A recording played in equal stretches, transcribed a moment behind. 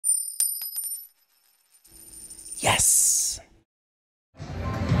Yes!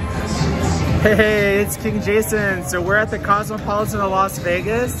 Hey, it's King Jason. So we're at the Cosmopolitan of Las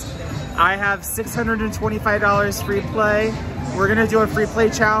Vegas. I have $625 free play. We're gonna do a free play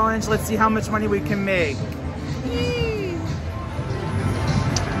challenge. Let's see how much money we can make.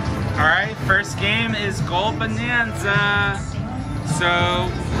 All right, first game is Gold Bonanza. So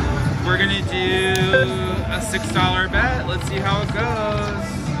we're gonna do a $6 bet. Let's see how it goes.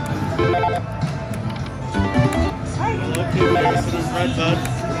 Hello, King Jason and Red Bud.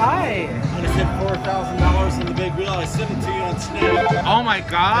 Hi. I just hit $4,000 in the big wheel. I sent it to you on Snap. Oh my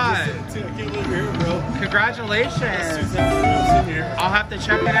God. I can't believe you're here, bro. Congratulations. In here. I'll have to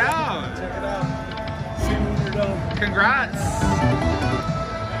check it out. Check it out. See me when you're done. Congrats.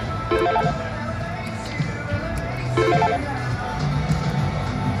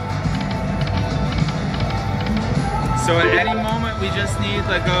 So at any moment we just need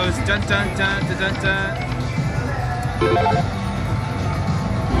like goes dun dun dun dun dun dun.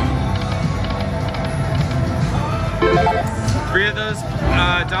 Three of those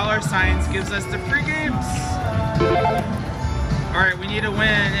dollar signs gives us the free games. All right, we need a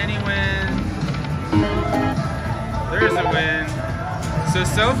win. Any win? There's a win.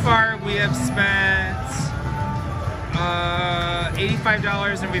 So far we have spent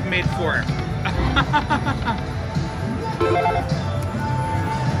 $85 and we've made 4.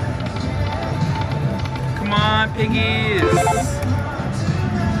 Come on, piggies.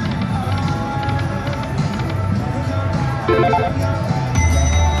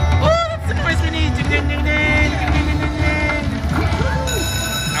 Oh, that's the noise we need.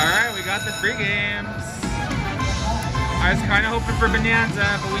 Alright, we got the free games. I was kind of hoping for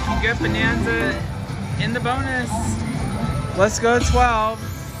Bonanza, but we can get Bonanza in the bonus. Let's go 12.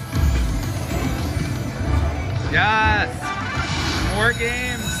 Yes. More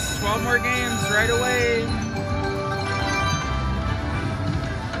games. 12 more games right away.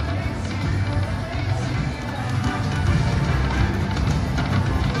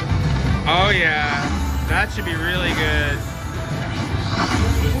 Oh yeah, that should be really good.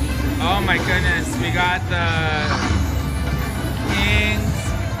 Oh my goodness, we got the Kings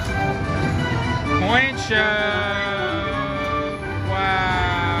Point Show. Wow.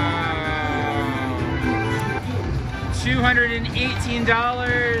 $218.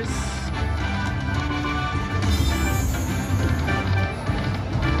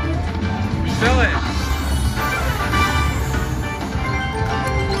 Fill it.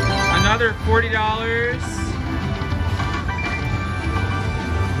 Another $40.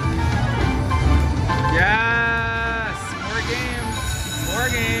 Yes! More games! More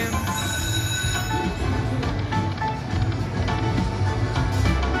games!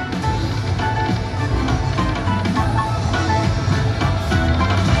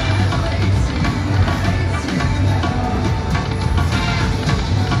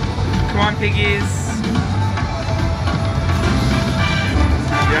 Come on, piggies!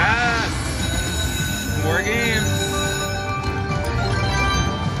 Yes! More games!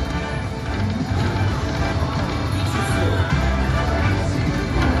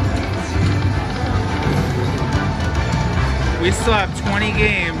 We still have 20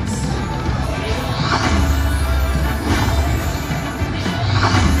 games.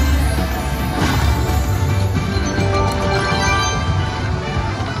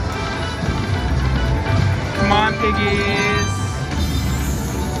 Come on, piggies.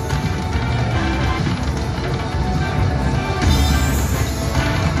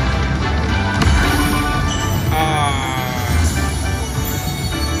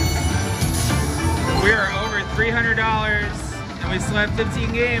 We are over $300. We still have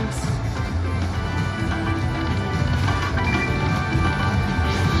 15 games.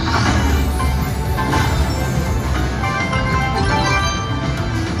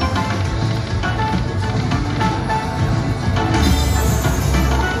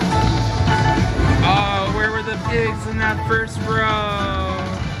 Oh, where were the pigs in that first row?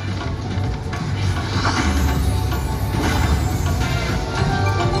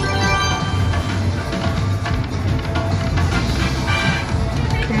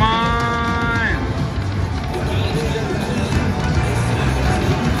 Come on!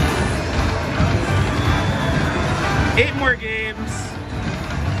 Eight more games.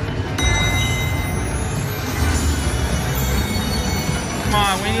 Come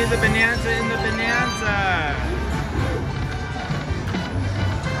on, we need the Bonanza in the Bonanza.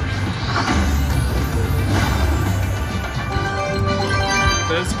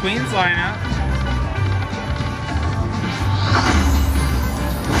 Those queens line up.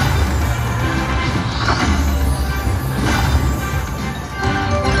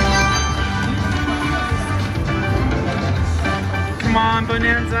 on,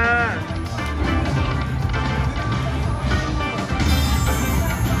 Bonanza.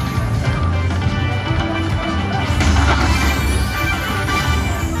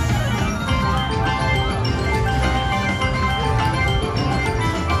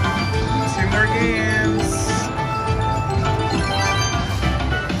 Two more games.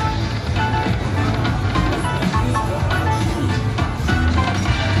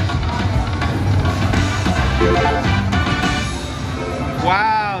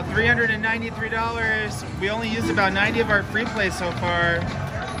 Wow, $393. We only used about 90 of our free plays so far.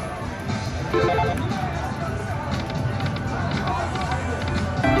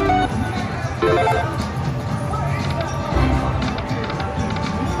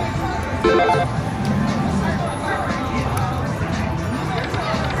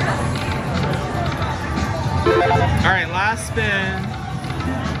 All right, last spin.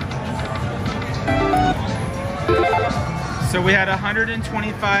 So we had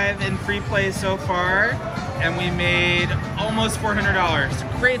 125 in free plays so far, and we made almost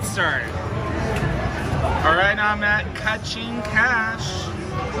 $400. Great start. All right, now I'm at catching cash.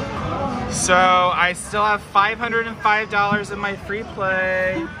 So I still have $505 in my free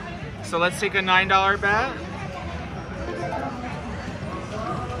play. So let's take a $9 bet.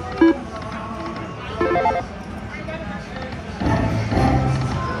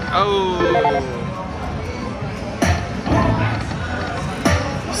 Oh.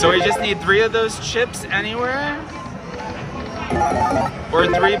 So we just need 3 of those chips anywhere, or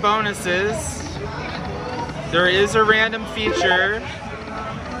 3 bonuses. There is a random feature.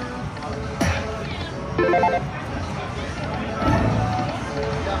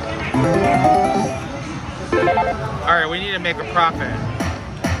 All right, we need to make a profit.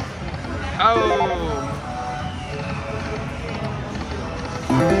 Oh.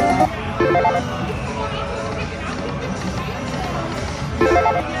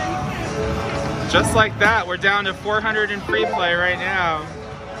 Just like that, we're down to 400 in free play right now.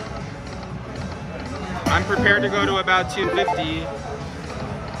 I'm prepared to go to about 250.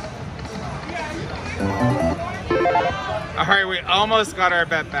 All right, we almost got our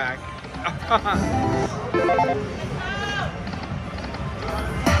bet back.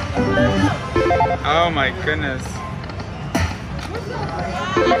 Oh my goodness.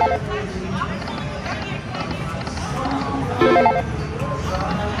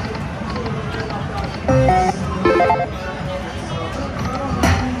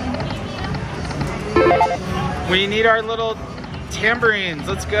 We need our little tambourines.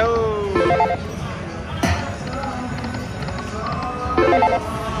 Let's go.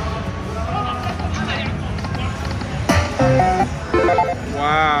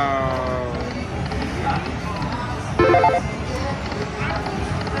 Wow.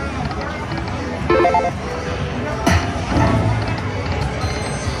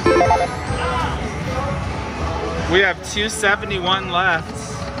 We have 271 left.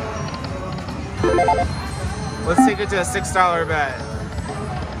 Let's take it to a $6 bet.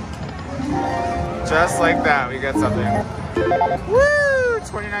 Just like that, we get something. Woo!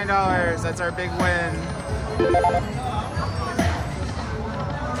 $29, that's our big win.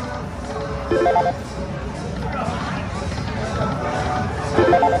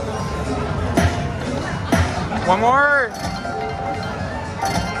 One more.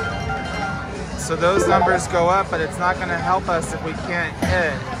 So those numbers go up, but it's not gonna help us if we can't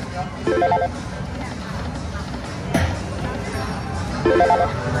hit.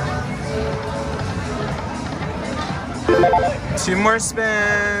 2 more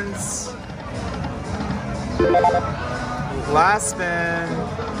spins. Last spin.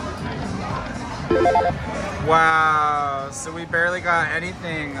 Wow, so we barely got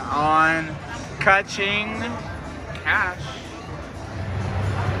anything on catching cash.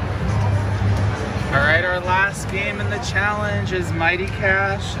 All right, our last game in the challenge is Mighty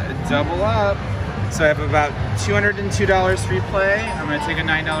Cash, double up. So I have about $202 free play. I'm gonna take a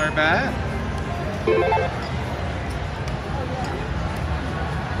 $9 bet.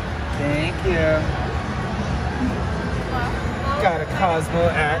 Thank you. Got a Cosmo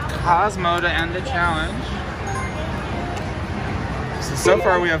at Cosmo to end the challenge. So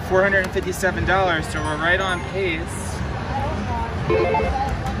far we have $457, so we're right on pace.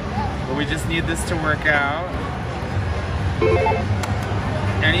 But we just need this to work out.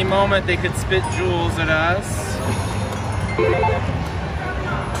 Any moment they could spit jewels at us.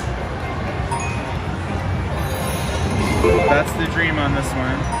 That's the dream on this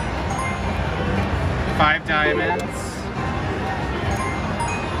one. 5 diamonds.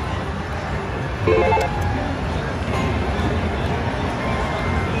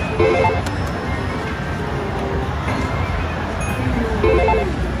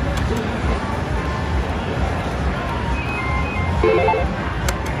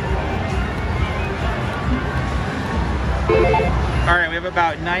 We have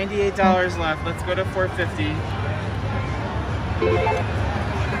about $98 left. Let's go to 450.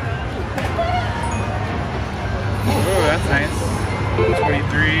 Oh, that's nice.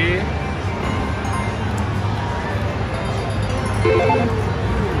 23.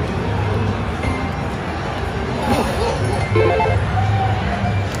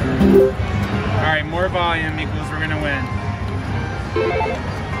 All right, more volume equals we're gonna win.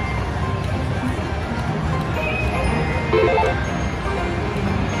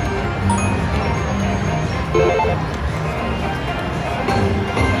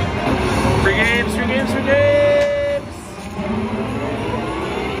 Free games, free games, free games!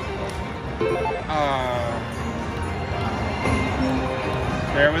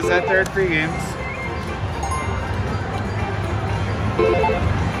 There was that third free games.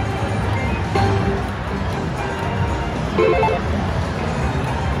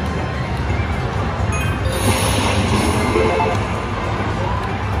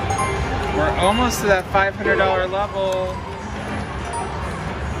 We're almost to that $500 level.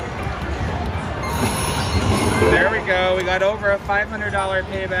 There we go. We got over a $500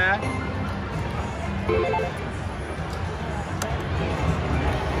 payback.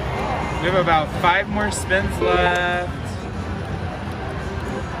 We have about 5 more spins left.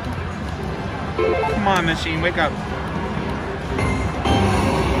 Come on, machine, wake up.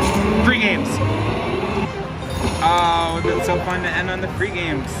 Free games. Oh, it's been so fun to end on the free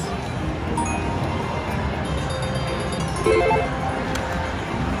games.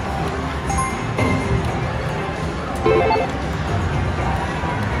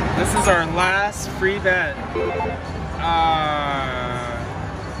 This is our last free bet.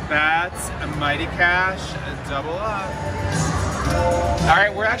 That's a mighty cash, a double up. All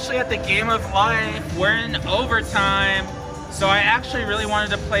right, we're actually at the game of life. We're in overtime. So I actually really wanted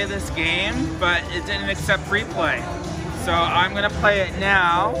to play this game, but it didn't accept free play. So I'm gonna play it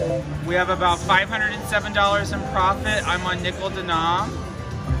now. We have about $507 in profit. I'm on nickel denom.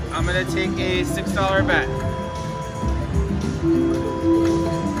 I'm gonna take a $6 bet.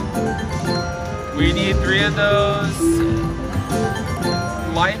 We need 3 of those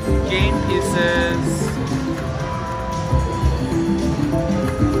life game pieces.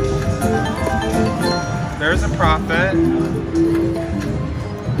 There's a profit.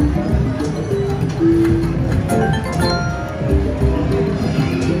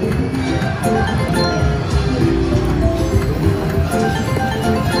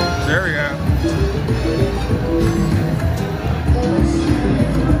 There we go.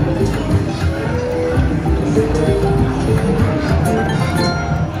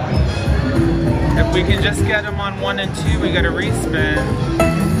 If we can just get them on 1 and 2, we got a respin.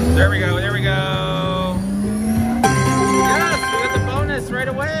 There we go, there we go. Yes, we got the bonus right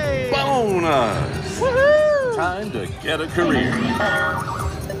away. Bonus! Woohoo! Time to get a career.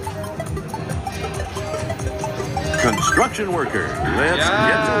 Construction worker, let's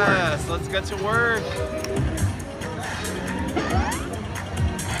get to work. Yes, let's get to work.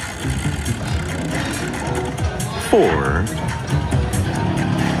 Four.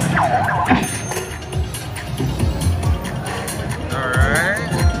 All right.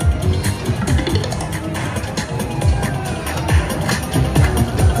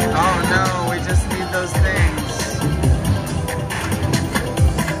 Oh no, we just need those things.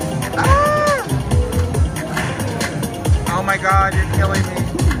 Ah! Oh my God, you're killing me.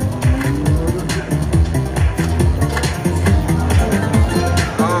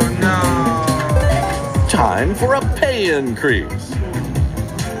 Oh no. Time for a pay increase.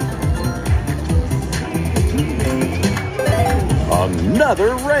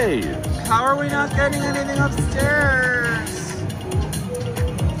 Another raise. How are we not getting anything upstairs?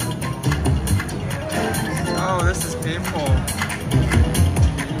 Oh, this is painful.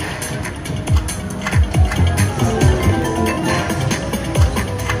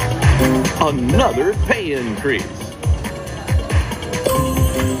 Another pay increase.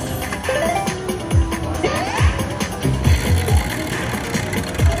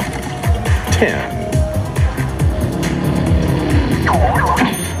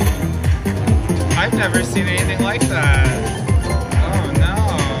 I've never seen anything like that. Oh no.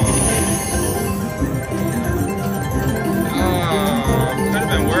 Oh, could have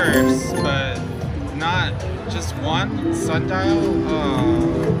been worse, but not just one sundial. Oh,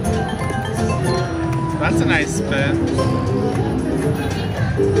 that's a nice spin.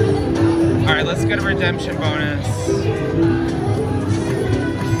 All right, let's get a redemption bonus.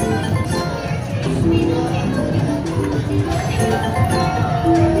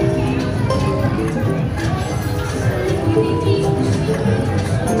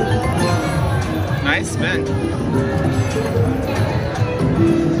 Nice spin.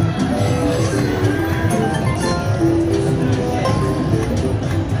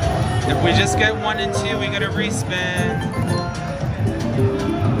 If we just get 1 and 2, we get a respin.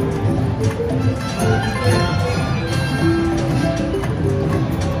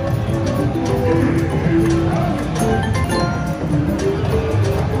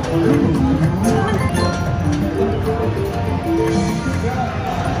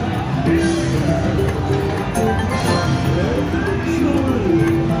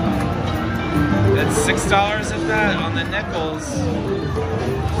 That's $6 at that on the nickels.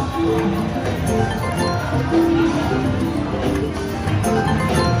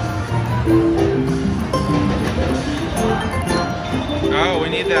 Oh, we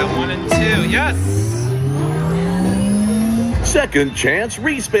need that 1 and 2. Yes! Second chance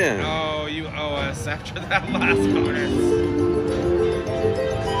respin. Oh, you owe us after that last bonus.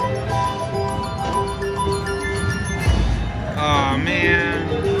 Oh, man.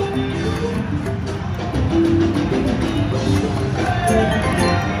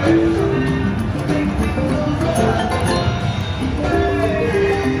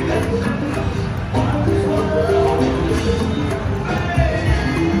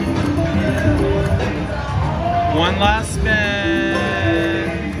 One last spin.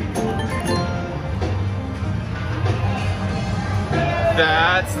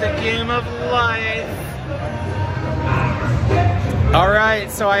 That's the game of life. All right,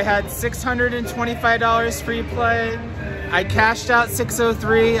 so I had $625 free play. I cashed out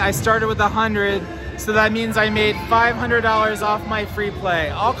 603. I started with 100, so that means I made $500 off my free play.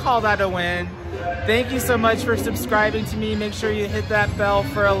 I'll call that a win. Thank you so much for subscribing to me. Make sure you hit that bell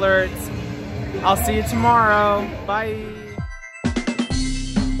for alerts. I'll see you tomorrow. Bye.